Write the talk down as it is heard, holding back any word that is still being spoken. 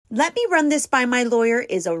Let me run this by my lawyer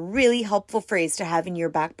is a really helpful phrase to have in your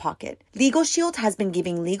back pocket. Legal Shield has been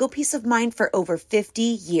giving legal peace of mind for over 50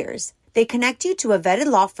 years. They connect you to a vetted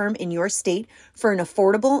law firm in your state for an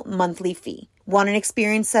affordable monthly fee. Want an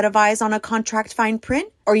experienced set of eyes on a contract fine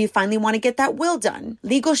print? Or you finally want to get that will done?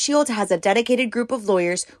 Legal Shield has a dedicated group of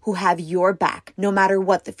lawyers who have your back, no matter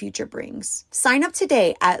what the future brings. Sign up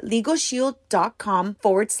today at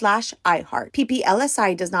LegalShield.com/iHeart.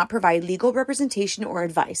 PPLSI does not provide legal representation or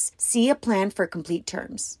advice. See a plan for complete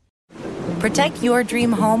terms. Protect your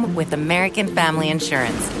dream home with American Family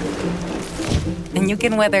Insurance. And you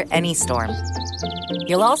can weather any storm.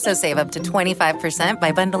 You'll also save up to 25%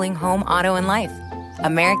 by bundling home, auto, and life.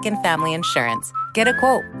 American Family Insurance. Get a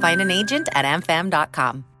quote. Find an agent at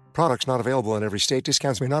amfam.com. Products not available in every state.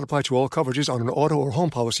 Discounts may not apply to all coverages on an auto or home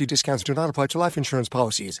policy. Discounts do not apply to life insurance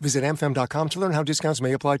policies. Visit amfam.com to learn how discounts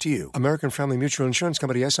may apply to you. American Family Mutual Insurance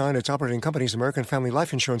Company, SI, and its operating companies, American Family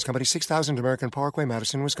Life Insurance Company, 6000 American Parkway,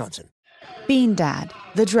 Madison, Wisconsin. Bean Dad,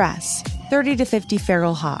 The Dress, 30 to 50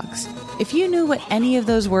 Feral Hogs. If you knew what any of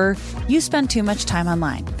those were, you spend too much time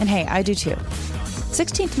online. And hey, I do too.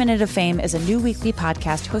 16th Minute of Fame is a new weekly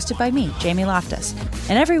podcast hosted by me, Jamie Loftus.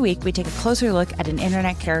 And every week we take a closer look at an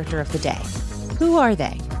internet character of the day. Who are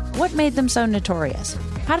they? What made them so notorious?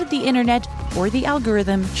 How did the internet or the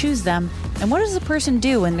algorithm choose them? And what does a person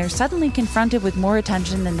do when they're suddenly confronted with more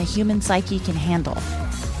attention than the human psyche can handle?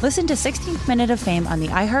 Listen to 16th Minute of Fame on the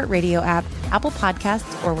iHeartRadio app, Apple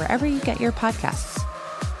Podcasts, or wherever you get your podcasts.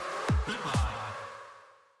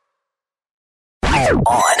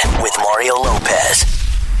 On with Mario Lopez.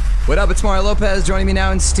 What up? It's Mario Lopez joining me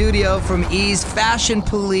now in studio from Ease Fashion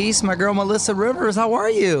Police. My girl Melissa Rivers. How are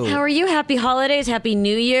you? How are you? Happy holidays. Happy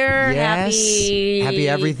New Year. Yes. Happy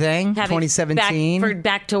everything. 2017.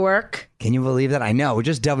 Back to work. Can you believe that? I know. We're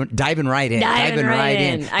just diving right in. Diving right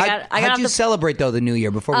in. How'd you celebrate, though, the New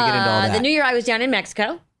Year before we get into all that? The New Year, I was down in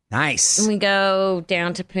Mexico. Nice. And we go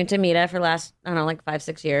down to Punta Mita for the last, I don't know, like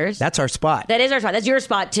 5-6 years. That's our spot. That is our spot. That's your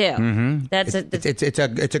spot, too. Mm-hmm.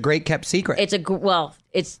 It's a great kept secret. It's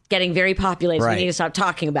getting very populated, right. So we need to stop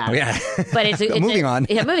talking about it. Yeah. But it's moving on.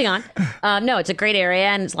 Yeah, moving on. No, it's a great area,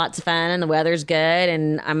 and it's lots of fun, and the weather's good,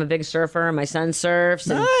 and I'm a big surfer, and my son surfs.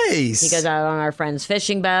 And nice. He goes out on our friend's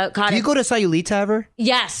fishing boat. Do you go to Sayulita ever?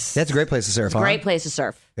 Yes. That's a great place to surf, Great place to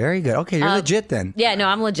surf. Very good. Okay, you're legit then. Yeah, no,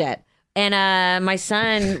 I'm legit. And my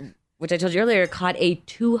son, which I told you earlier, caught a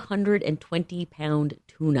 220-pound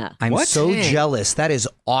tuna. I'm so jealous. That is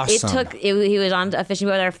awesome. He was on a fishing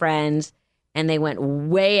boat with our friends, and they went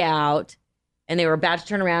way out, and they were about to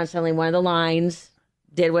turn around. Suddenly, one of the lines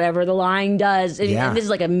did whatever the line does. And this is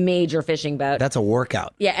like a major fishing boat. That's a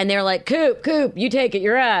workout. Yeah, and they were like, Coop, you take it,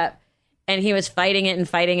 you're up. And he was fighting it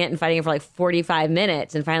for like 45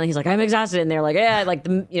 minutes. And finally, he's like, I'm exhausted. And they're like, yeah, like,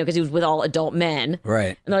 because he was with all adult men.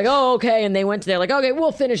 Right. And they're like, oh, okay. And they're like, okay,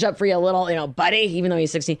 we'll finish up for you a little, buddy, even though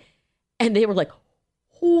he's 16. And they were like,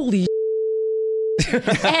 holy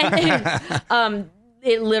and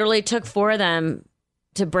it literally took 4 of them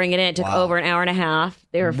to bring it in. It took over an hour and a half.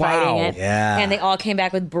 They were fighting it. Yeah. And they all came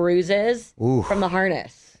back with bruises from the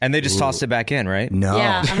harness. And they just tossed it back in, right? No.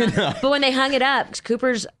 Yeah. But when they hung it up, 'cause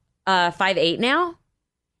Cooper's 5'8" now,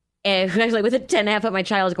 and actually with a 10.5-foot, my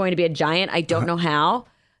child is going to be a giant. I don't know how,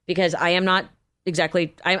 because I am not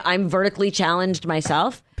exactly. I'm vertically challenged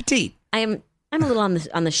myself. Petite. I'm a little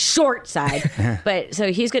on the short side, but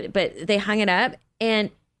so he's good. But they hung it up, and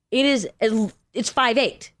it's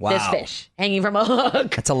 5'8". Wow. This fish hanging from a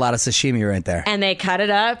hook. That's a lot of sashimi right there. And they cut it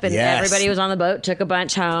up, and everybody was on the boat, took a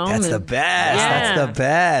bunch home. That's the best. Yeah. That's the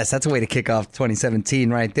best. That's a way to kick off 2017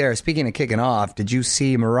 right there. Speaking of kicking off, did you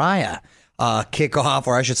see Mariah kick off,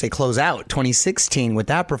 or I should say close out 2016 with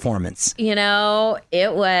that performance?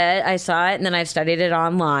 I saw it, and then I've studied it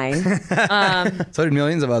online. So did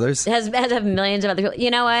millions of others. Has millions of other people.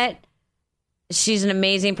 You know what? She's an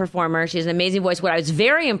amazing performer. She has an amazing voice. What I was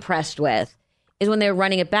very impressed with is when they were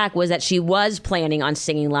running it back was that she was planning on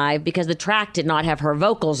singing live because the track did not have her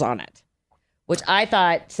vocals on it, which I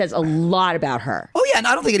thought says a lot about her. Oh yeah, and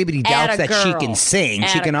I don't think anybody doubts that she can sing.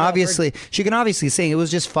 She can obviously sing. It was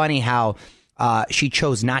just funny how she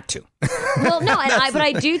chose not to. Well, no, but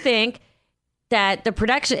I do think that the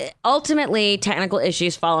production, ultimately technical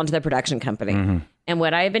issues fall onto the production company. Mm-hmm. And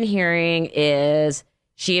what I've been hearing is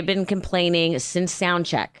she had been complaining since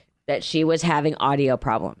soundcheck that she was having audio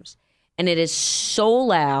problems. And it is so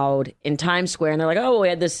loud in Times Square. And they're like, oh, we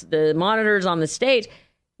had the monitors on the stage.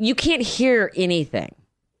 You can't hear anything.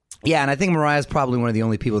 Yeah, and I think Mariah's probably one of the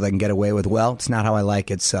only people that can get away with, well, it's not how I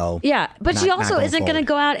like it, so... Yeah, but she also isn't going to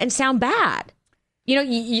go out and sound bad.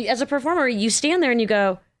 You, as a performer, you stand there and you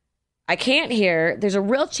go, I can't hear. There's a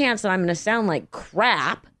real chance that I'm going to sound like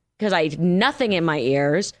crap. because I have nothing in my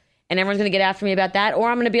ears, and everyone's going to get after me about that, or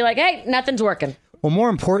I'm going to be like, hey, nothing's working. Well, more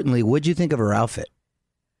importantly, what'd you think of her outfit?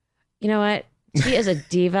 You know what? She is a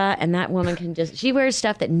diva, and that woman she wears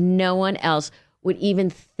stuff that no one else would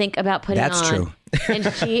even think about putting on. That's true.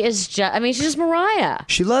 And she is just, she's just Mariah.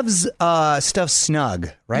 She loves stuff snug,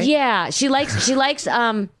 right? Yeah, she likes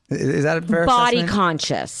is that a fair body assessment?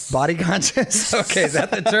 conscious. Body conscious? Okay, is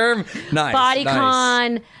that the term? Nice. Body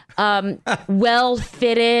nice. con, well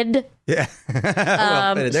fitted. Yeah.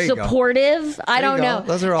 Well fitted. There you go. Supportive. I There you don't go. know.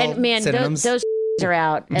 Those are all and man, synonyms. those are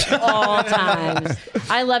out at all times.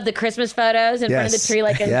 I love the Christmas photos in front of the Yes. tree,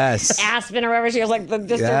 like an Yes. aspen or whatever. She has like her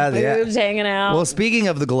Yeah. boobs hanging out. Well, speaking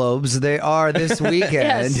of the Globes, they are this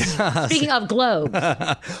weekend. Yes. Speaking of globes,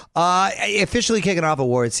 Officially kicking off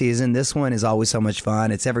award season. This one is always so much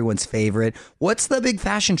fun. It's everyone's favorite. What's the big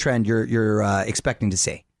fashion trend you're expecting to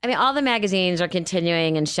see? I mean, all the magazines are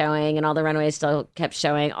continuing and showing, and all the runways still kept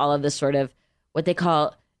showing all of this sort of what they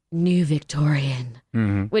call new Victorian,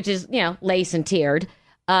 which is, lace and tiered,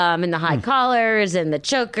 and the high collars and the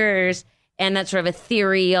chokers, and that sort of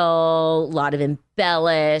ethereal, a lot of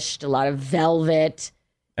embellished, a lot of velvet.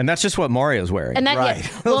 And that's just what Mario's wearing. And that, Right.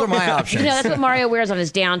 Those are my options. That's what Mario wears on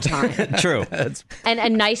his downtime. True. And a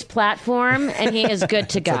nice platform, and he is good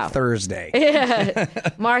to go. Thursday.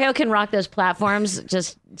 Mario can rock those platforms.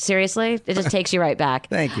 Just seriously, it just takes you right back.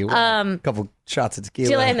 Thank you. A couple shots of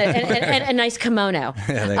tequila. And a nice kimono. Yeah,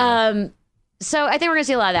 there you go. So I think we're going to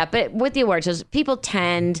see a lot of that. But with the award shows, people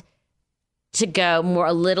tend to go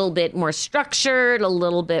a little bit more structured, a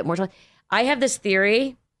little bit more. I have this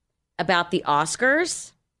theory about the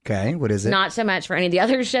Oscars. Okay, what is it? Not so much for any of the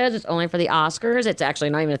other shows. It's only for the Oscars. It's actually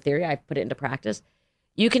not even a theory. I put it into practice.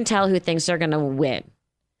 You can tell who thinks they're going to win.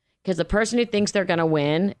 Because the person who thinks they're going to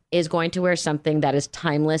win is going to wear something that is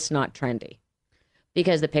timeless, not trendy.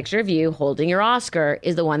 Because the picture of you holding your Oscar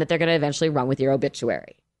is the one that they're going to eventually run with your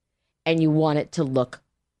obituary. And you want it to look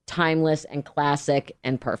timeless and classic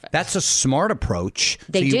and perfect. That's a smart approach.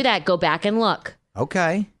 They do that. Go back and look.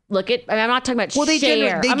 Okay. Look at, I'm not talking about Well,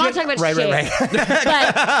 Cher. I'm not talking about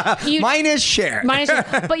Cher. But Mine is Cher.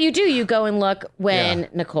 But you do. You go and look when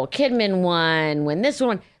Nicole Kidman won, when this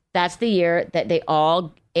one. That's the year that they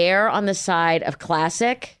all err on the side of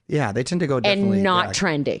classic Yeah, they tend to go definitely. and not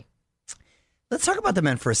trendy. Let's talk about the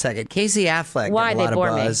men for a second. Casey Affleck. Why? got a They lot bore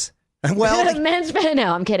of me. buzz. Well, Men's,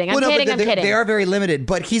 no, I'm kidding. I'm well, no, kidding. but I'm kidding. They are very limited,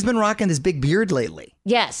 but he's been rocking this big beard lately.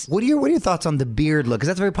 Yes. What are your thoughts on the beard look? Because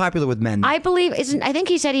that's very popular with men. I believe, I think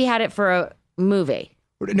he said he had it for a movie.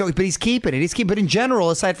 No, but he's keeping it. But in general,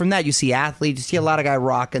 aside from that, you see athletes, you see a lot of guys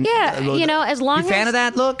rocking. Yeah, as long you fan as of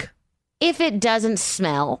that look? if it doesn't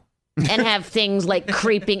smell and have things like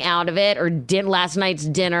creeping out of it or last night's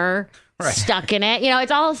dinner stuck in it.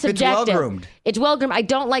 It's all subjective. It's well groomed. I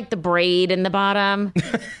don't like the braid in the bottom.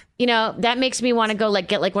 That makes me want to go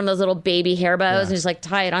get one of those little baby hair bows and just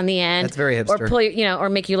tie it on the end. That's very hipster. Or pull or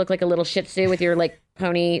make you look like a little Shih Tzu with your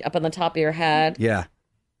pony up on the top of your head. Yeah.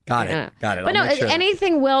 Got it. But no,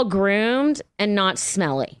 anything well groomed and not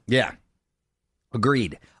smelly. Yeah.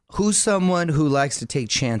 Agreed. Who's someone who likes to take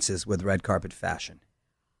chances with red carpet fashion?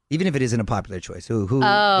 Even if it isn't a popular choice. Who?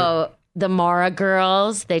 Oh, the Mara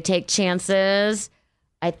girls. They take chances.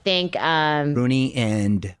 I think Rooney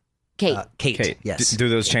and Kate. Kate. Yes. Do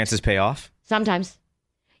those chances pay off? Sometimes.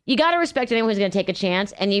 You got to respect anyone who's going to take a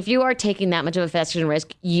chance. And if you are taking that much of a fashion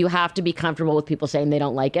risk, you have to be comfortable with people saying they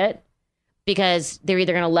don't like it because they're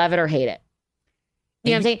either going to love it or hate it.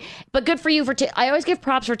 You know what I'm saying? But good for you I always give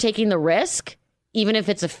props for taking the risk, even if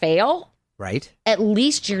it's a fail. Right. At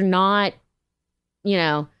least you're not,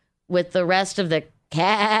 with the rest of the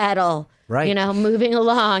cattle. Right. Moving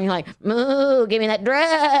along, you're like, moo, give me that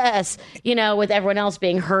dress, with everyone else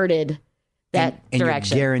being herded that and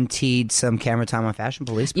direction. You're guaranteed some camera time on Fashion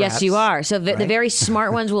Police, perhaps. Yes, you are. So the very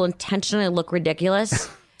smart ones will intentionally look ridiculous.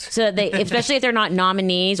 So that especially if they're not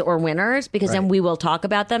nominees or winners, because then we will talk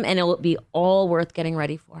about them and it will be all worth getting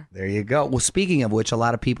ready for. There you go. Well, speaking of which, a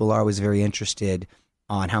lot of people are always very interested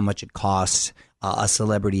on how much it costs a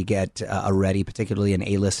celebrity get ready, particularly an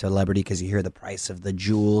A-list celebrity, because you hear the price of the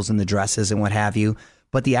jewels and the dresses and what have you.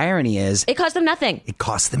 But the irony is, it costs them nothing. It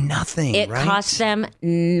costs them nothing. It right? costs them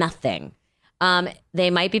nothing. They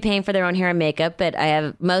might be paying for their own hair and makeup, but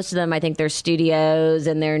most of them, I think their studios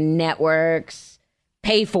and their networks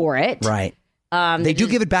pay for it. Right. They do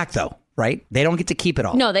give it back though, right? They don't get to keep it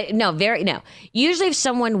all. No. Usually if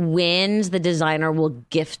someone wins, the designer will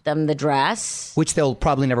gift them the dress. Which they'll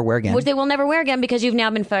probably never wear again. Which they will never wear again because you've now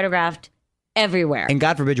been photographed everywhere. And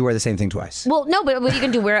God forbid you wear the same thing twice. Well, no, but what you can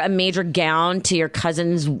do, wear a major gown to your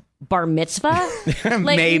cousin's bar mitzvah?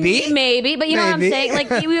 Maybe. But you know what I'm saying?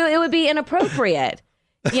 It would be inappropriate.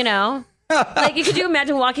 You know, like could you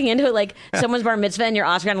imagine walking into it like someone's bar mitzvah and you're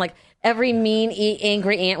Oscar and like every mean,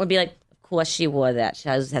 angry aunt would be like, of course she wore that. She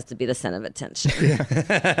has to be the center of attention.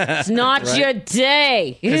 It's not your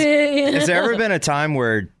day. Has there ever been a time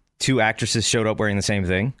where two actresses showed up wearing the same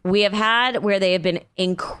thing? We have had where they have been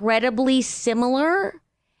incredibly similar.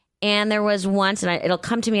 And there was once, and it'll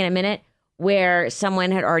come to me in a minute, where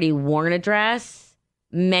someone had already worn a dress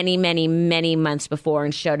many, many, many months before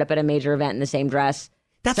and showed up at a major event in the same dress.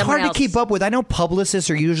 That's hard to keep up with. I know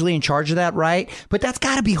publicists are usually in charge of that, right? But that's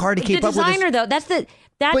got to be hard to keep up with. The designer, though, that's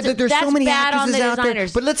there's so many bad on the actresses out there.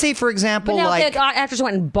 designers. But let's say, for example, but now like if the actress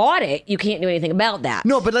went and bought it, you can't do anything about that.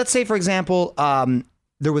 No, but let's say, for example,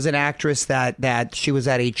 there was an actress that she was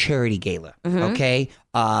at a charity gala, okay,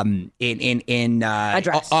 in a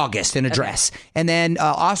dress. August in a dress, and then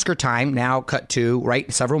Oscar time now cut to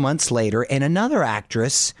right several months later, and another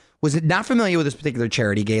actress was not familiar with this particular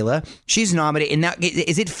charity gala. She's nominated. And now,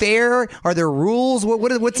 is it fair? Are there rules?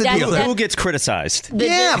 What's the deal? Who gets criticized? Who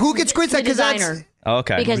gets criticized? The designer.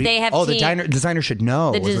 Okay. Because they have the designer should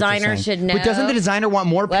know. The designer should know. But doesn't the designer want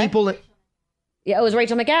more people? Yeah, it was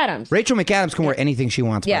Rachel McAdams. Rachel McAdams can wear anything she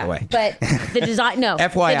wants, by the way. But the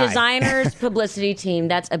FYI. the designer's publicity team,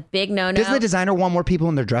 that's a big no-no. Doesn't the designer want more people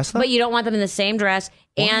in their dress, though? But you don't want them in the same dress,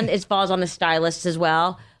 and it falls on the stylists as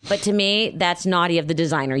well. But to me, that's naughty of the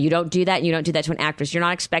designer. You don't do that, and you don't do that to an actress. You're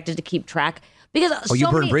not expected to keep track. Because you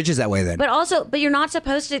burn bridges that way then. But you're not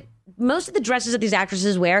supposed to. Most of the dresses that these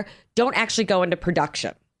actresses wear don't actually go into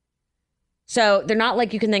production. So they're not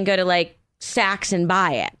like you can then go to like Saks and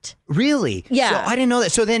buy it. Really? Yeah. So I didn't know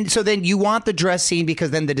that. So then you want the dress scene because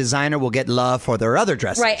then the designer will get love for their other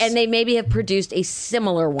dresses. Right, and they maybe have produced a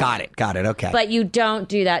similar one. Got it. Okay. But you don't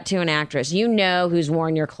do that to an actress. You know who's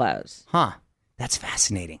worn your clothes. Huh. That's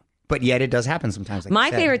fascinating. But yet it does happen sometimes. Like my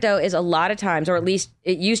favorite, though, is a lot of times, or at least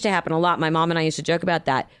it used to happen a lot. My mom and I used to joke about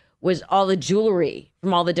that. Was all the jewelry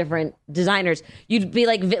from all the different designers. You'd be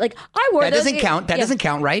like I wore that those. Doesn't count. That doesn't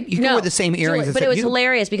count, right? You can wear the same earrings. But it was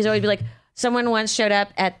hilarious because it would be like someone once showed up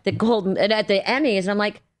at the Emmys, and I'm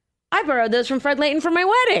like, I borrowed those from Fred Leighton for my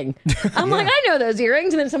wedding. I'm like, I know those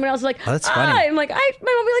earrings, and then someone else is like, oh, that's funny. I'm like, my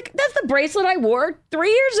mom would be like, that's the bracelet I wore 3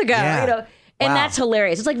 years ago. Yeah. You know. And that's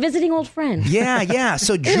hilarious. It's like visiting old friends. Yeah.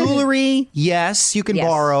 So jewelry, yes, you can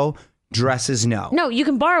borrow. Dresses, no. No, you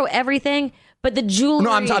can borrow everything. But the jewelry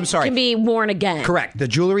I'm sorry. can be worn again. Correct. The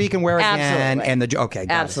jewelry you can wear again, and okay,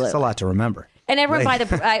 absolutely, it's a lot to remember. And everyone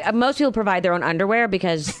most people provide their own underwear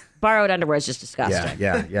because borrowed underwear is just disgusting.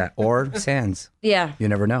 Yeah. Or Sands. Yeah. You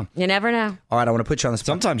never know. You never know. All right, I want to put you on the spot.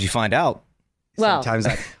 Sometimes you find out. Well, sometimes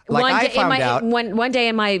one day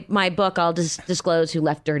in my book, I'll disclose who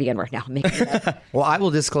left dirty underwear. Now, well, I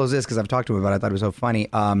will disclose this because I've talked to him about it. I thought it was so funny.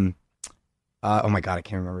 Oh my God, I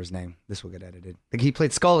can't remember his name. This will get edited. He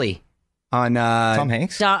played Scully. On Tom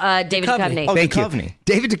Hanks? David Duchovny. Oh, Thank Duchovny. You.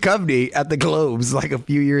 David Duchovny at the Globes like a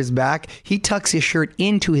few years back, he tucks his shirt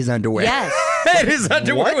into his underwear. Yes. And his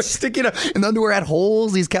underwear was sticking up. And the underwear had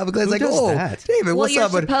holes. These Calvin Klein's like, that? David, what's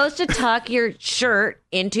up? Well, you're supposed to tuck your shirt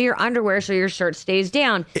into your underwear so your shirt stays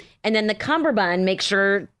down. And then the cummerbund makes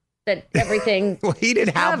sure that everything... Well, he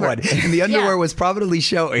didn't have one. And the underwear was probably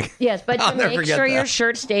showing. Yes, but to make sure your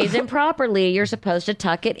shirt stays in properly, you're supposed to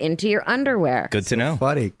tuck it into your underwear. Good to know.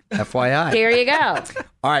 Funny. FYI. There you go.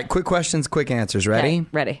 All right, quick questions, quick answers. Ready? Okay,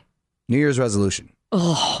 ready. New Year's resolution.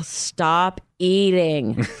 Oh, stop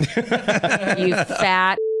eating. You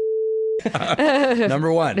fat...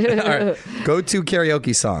 Number one. All right. Go-to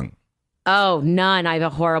karaoke song. Oh, none. I have a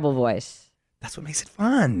horrible voice. That's what makes it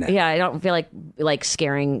fun. Yeah, I don't feel like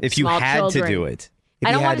scaring if you small had children. to do it.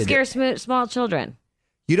 I don't want to scare small children.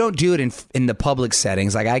 You don't do it in the public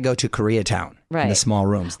settings. Like I go to Koreatown in the small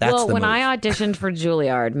rooms. That's the when move. I auditioned for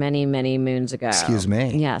Juilliard many, many moons ago. Excuse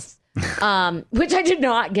me. Yes. Which I did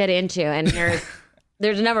not get into. And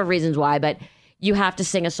there's a number of reasons why, but you have to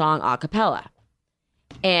sing a song a cappella.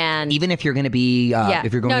 And even if you're going to be,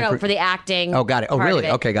 if you're going for the acting. Oh, got it. Oh, really?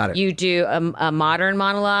 Okay, got it. You do a modern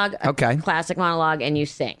monologue, a okay, classic monologue, and you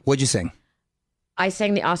sing. What'd you sing? I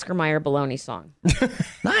sang the Oscar Mayer Baloney song.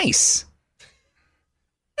 Nice.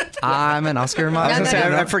 I'm an Oscar Mayer.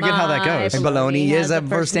 I forget how that goes. And Baloney is a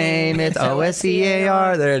first name. It's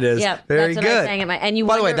OSCAR. There it is. Yep, very that's good. What I sang at and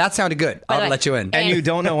by the way, that sounded good. I'll let you in. And you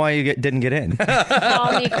don't know why you didn't get in.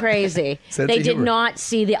 Call me crazy. They did not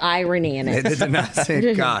see the irony in it. They did not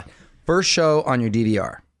see. God. First show on your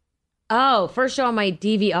DVR. Oh, first show on my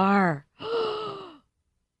DVR.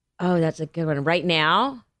 Oh, that's a good one. Right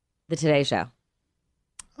now, the Today Show.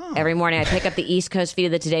 Oh. Every morning I pick up the East Coast feed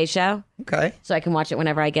of the Today Show. Okay. So I can watch it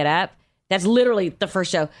whenever I get up. That's literally the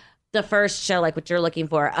first show. The first show, like what you're looking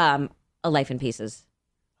for, A Life in Pieces.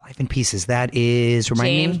 Life in Pieces. That is, remind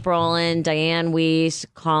James me. Brolin, Diane Weiss,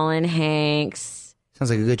 Colin Hanks. Sounds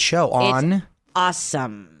like a good show. It's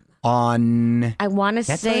awesome. On I want to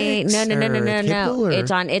say no. cable, or?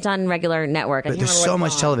 It's on regular network. But there's so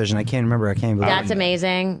much television. I can't remember. I can't believe That's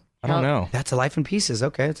amazing. I don't know. That's a Life in Pieces.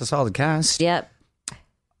 Okay, it's a solid cast. Yep.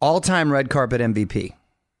 All-time red carpet MVP.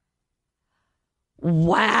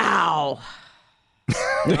 Wow.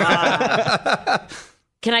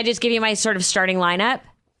 Can I just give you my sort of starting lineup?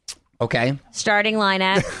 Okay. Starting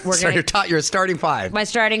lineup. You're a starting five. My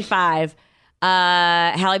starting five.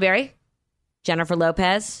 Halle Berry, Jennifer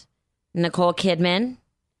Lopez, Nicole Kidman,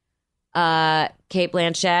 Cate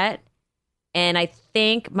Blanchett, and I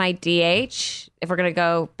think my DH, if we're going to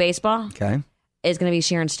go baseball, is going to be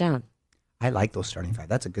Sharon Stone. I like those starting five.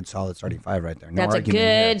 That's a good solid starting five right there. No that's a argument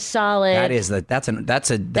good here. solid. That's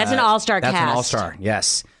an all-star cast. That's an all-star.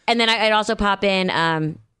 Yes. And then I'd also pop in.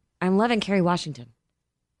 I'm loving Kerry Washington.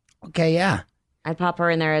 Okay, yeah. I'd pop her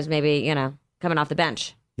in there as maybe coming off the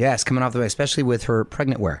bench. Yes, coming off the way, especially with her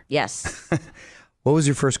pregnant wear. Yes. What was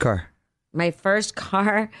your first car? My first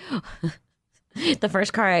car, the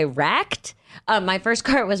first car I wrecked. My first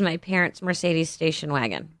car was my parents' Mercedes station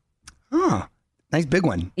wagon. Oh, nice big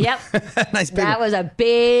one. Yep. Nice big That one. was a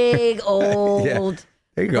big old. Yeah.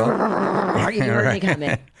 There you go. You heard me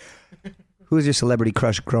coming. Who was your celebrity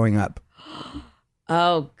crush growing up?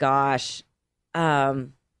 Oh gosh, Mark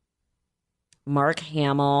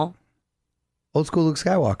Hamill, Old school Luke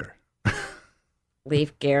Skywalker.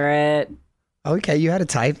 Leif Garrett. Okay, you had a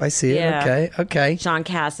type. I see it. Yeah. Okay. Sean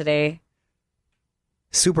Cassidy.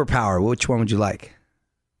 Superpower. Which one would you like?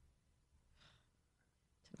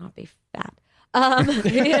 To not be fat.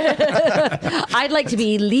 I'd like to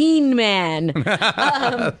be lean man.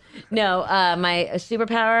 No, my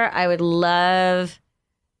superpower, I would love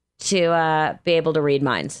to be able to read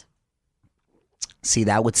minds. See,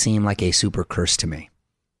 that would seem like a super curse to me.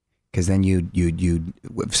 Because then you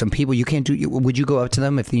some people you can't do. Would you go up to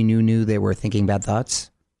them if you knew they were thinking bad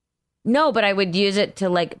thoughts? No, but I would use it to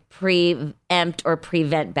like preempt or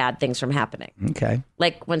prevent bad things from happening. Okay.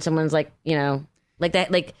 Like when someone's like, like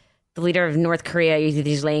that, like the leader of North Korea,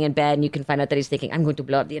 he's laying in bed and you can find out that he's thinking, I'm going to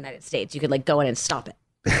blow up the United States. You could like go in and stop it.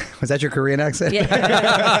 Was that your Korean accent? Yeah.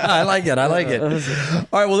 I like it. All right,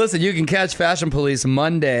 well, listen, you can catch Fashion Police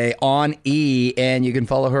Monday on E! And you can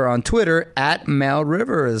follow her on Twitter at Mal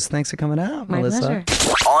Rivers. Thanks for coming out, My Melissa.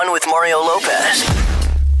 pleasure. On with Mario Lopez.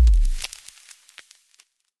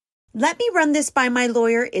 Let me run this by my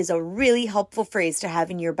lawyer is a really helpful phrase to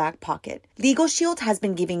have in your back pocket. Legal Shield has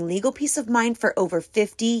been giving legal peace of mind for over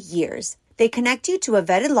 50 years. They connect you to a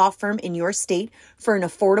vetted law firm in your state for an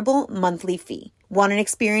affordable monthly fee. Want an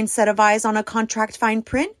experienced set of eyes on a contract fine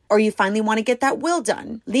print? Or you finally want to get that will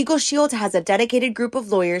done? Legal Shield has a dedicated group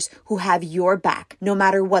of lawyers who have your back, no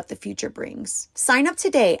matter what the future brings. Sign up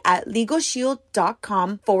today at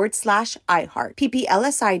LegalShield.com/iHeart.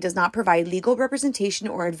 PPLSI does not provide legal representation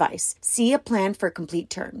or advice. See a plan for complete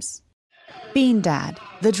terms. Bean Dad,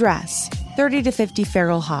 The Dress, 30 to 50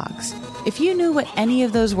 Feral Hogs. If you knew what any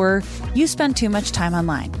of those were, you spend too much time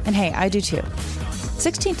online. And hey, I do too.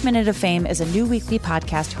 16th Minute of Fame is a new weekly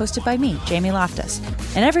podcast hosted by me, Jamie Loftus.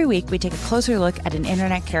 And every week we take a closer look at an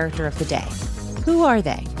internet character of the day. Who are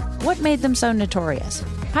they? What made them so notorious?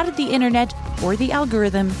 How did the internet or the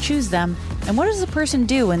algorithm choose them? And what does a person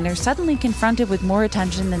do when they're suddenly confronted with more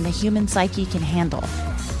attention than the human psyche can handle?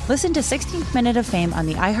 Listen to 16th Minute of Fame on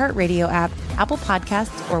the iHeartRadio app, Apple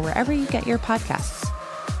Podcasts, or wherever you get your podcasts.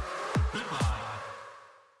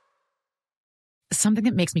 Something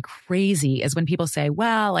that makes me crazy is when people say,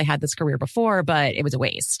 well, I had this career before, but it was a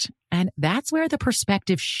waste. And that's where the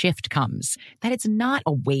perspective shift comes, that it's not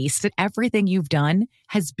a waste, that everything you've done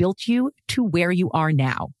has built you to where you are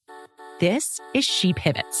now. This is She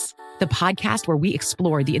Pivots, the podcast where we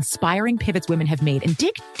explore the inspiring pivots women have made and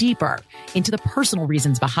dig deeper into the personal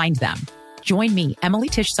reasons behind them. Join me, Emily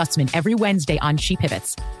Tish Sussman, every Wednesday on She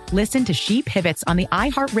Pivots. Listen to She Pivots on the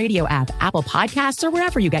iHeartRadio app, Apple Podcasts, or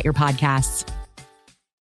wherever you get your podcasts.